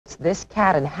this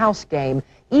cat and house game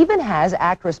even has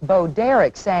actress Bo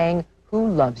Derek saying, "Who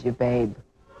loves you, babe?"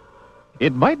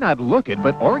 It might not look it,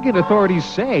 but Oregon authorities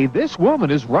say this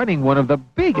woman is running one of the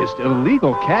biggest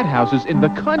illegal cat houses in the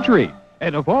country.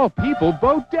 And of all people,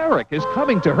 Bo Derek is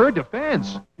coming to her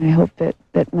defense. I hope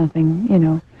that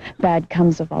nothing, bad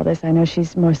comes of all this. I know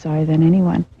she's more sorry than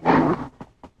anyone.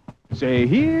 Say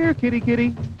here, kitty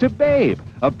kitty, to Babe,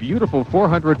 a beautiful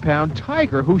 400-pound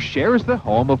tiger who shares the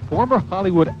home of former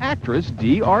Hollywood actress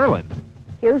Dee Arlen.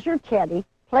 Here's your teddy.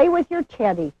 Play with your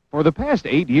teddy. For the past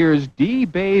 8 years, Dee,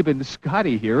 Babe, and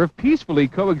Scotty here have peacefully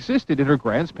coexisted in her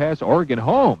Grants Pass, Oregon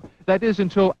home. That is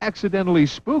until accidentally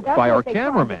spooked by our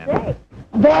cameraman.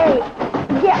 Babe,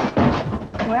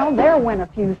 yeah. Well, there went a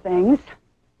few things.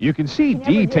 You can see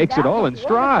Dee takes it all in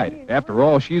stride. After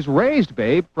all, she's raised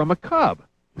Babe from a cub.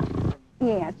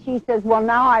 Yeah, she says, well,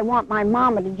 now I want my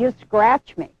mama to just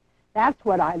scratch me. That's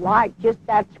what I like, just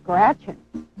that scratching.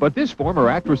 But this former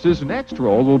actress's next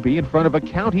role will be in front of a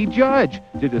county judge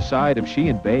to decide if she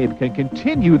and Babe can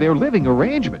continue their living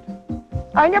arrangement.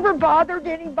 I never bothered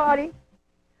anybody.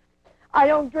 I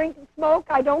don't drink and smoke.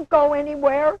 I don't go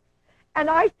anywhere. And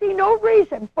I see no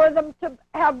reason for them to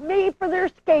have me for their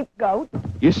scapegoat.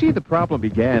 You see, the problem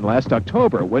began last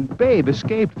October when Babe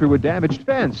escaped through a damaged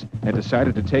fence and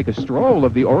decided to take a stroll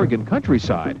of the Oregon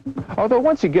countryside. Although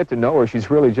once you get to know her,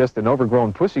 she's really just an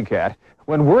overgrown pussycat.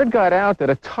 When word got out that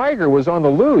a tiger was on the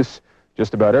loose,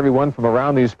 just about everyone from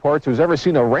around these parts who's ever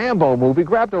seen a Rambo movie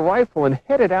grabbed a rifle and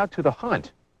headed out to the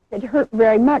hunt. It hurt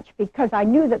very much because I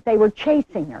knew that they were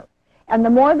chasing her. And the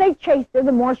more they chased her,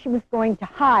 the more she was going to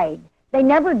hide. They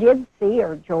never did see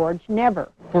her, George, never.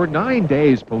 For 9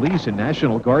 days, police and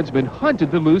National Guardsmen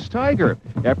hunted the loose tiger.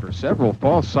 After several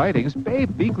false sightings,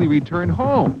 Babe meekly returned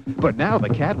home. But now the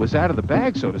cat was out of the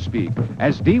bag, so to speak,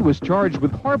 as Dee was charged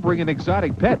with harboring an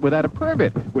exotic pet without a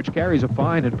permit, which carries a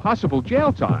fine and possible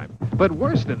jail time. But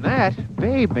worse than that,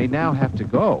 Babe may now have to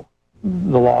go.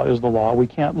 The law is the law. We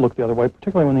can't look the other way,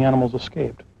 particularly when the animal's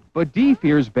escaped. But Dee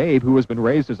fears Babe, who has been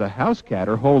raised as a house cat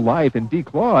her whole life and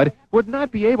declawed, would not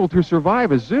be able to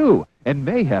survive a zoo and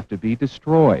may have to be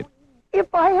destroyed.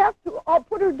 If I have to, I'll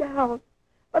put her down.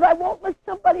 But I won't let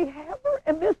somebody have her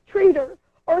and mistreat her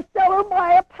or sell her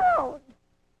by a pound.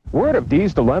 Word of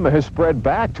Dee's dilemma has spread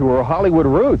back to her Hollywood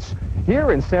roots.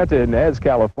 Here in Santa Ynez,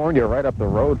 California, right up the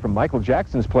road from Michael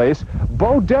Jackson's place,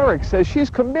 Bo Derek says she's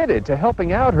committed to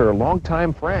helping out her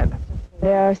longtime friend.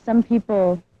 There are some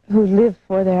people who live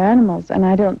for their animals, and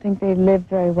I don't think they live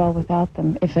very well without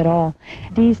them, if at all.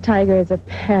 Dee's tiger is a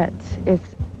pet.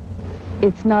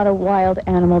 It's not a wild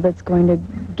animal that's going to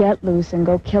get loose and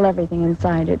go kill everything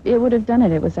inside it. It would have done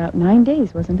it. It was out 9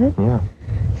 days, wasn't it? Yeah.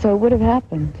 So it would have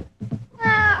happened.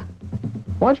 Why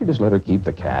don't you just let her keep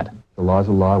the cat? The law's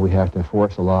a law. We have to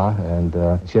enforce the law, and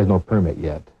she has no permit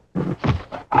yet.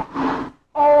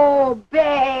 Oh,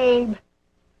 Babe.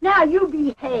 Now you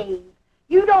behave.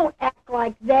 You don't act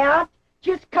like that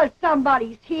just 'cause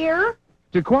somebody's here.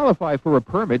 To qualify for a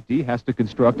permit, Dee has to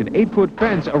construct an 8-foot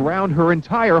fence around her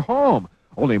entire home.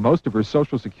 Only most of her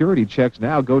Social Security checks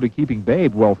now go to keeping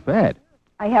Babe well fed.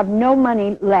 I have no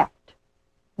money left.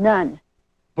 None.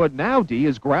 But now Dee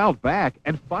has growled back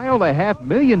and filed a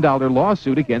 $500,000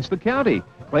 lawsuit against the county,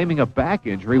 claiming a back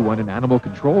injury when an animal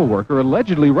control worker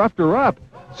allegedly roughed her up,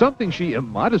 something she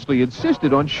immodestly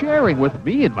insisted on sharing with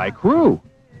me and my crew.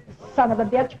 Son of a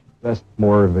bitch. That's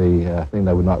more of a thing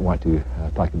that I would not want to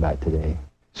talk about today.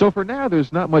 So for now,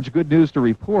 there's not much good news to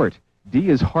report. Dee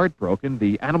is heartbroken.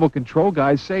 The animal control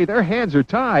guys say their hands are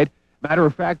tied. Matter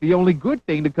of fact, the only good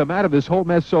thing to come out of this whole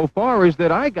mess so far is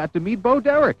that I got to meet Bo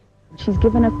Derek. She's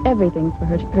given up everything for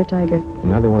her tiger.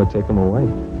 Now they want to take them away.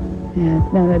 Yeah,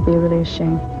 no, that'd be really a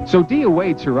shame. So Dee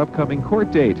awaits her upcoming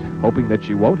court date, hoping that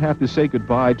she won't have to say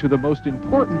goodbye to the most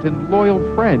important and loyal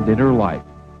friend in her life.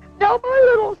 Now my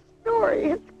little story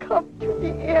has come to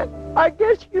the end. I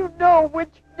guess you know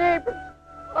which neighbor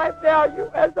I value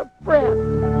as a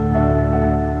friend.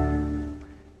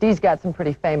 Dee's got some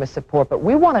pretty famous support, but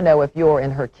we want to know if you're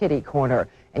in her kitty corner,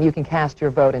 and you can cast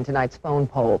your vote in tonight's phone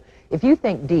poll. If you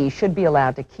think Dee should be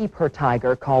allowed to keep her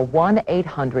tiger, call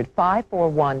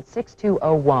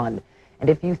 1-800-541-6201. And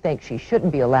if you think she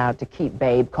shouldn't be allowed to keep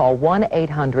Babe, call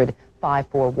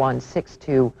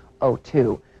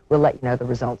 1-800-541-6202. We'll let you know the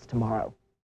results tomorrow.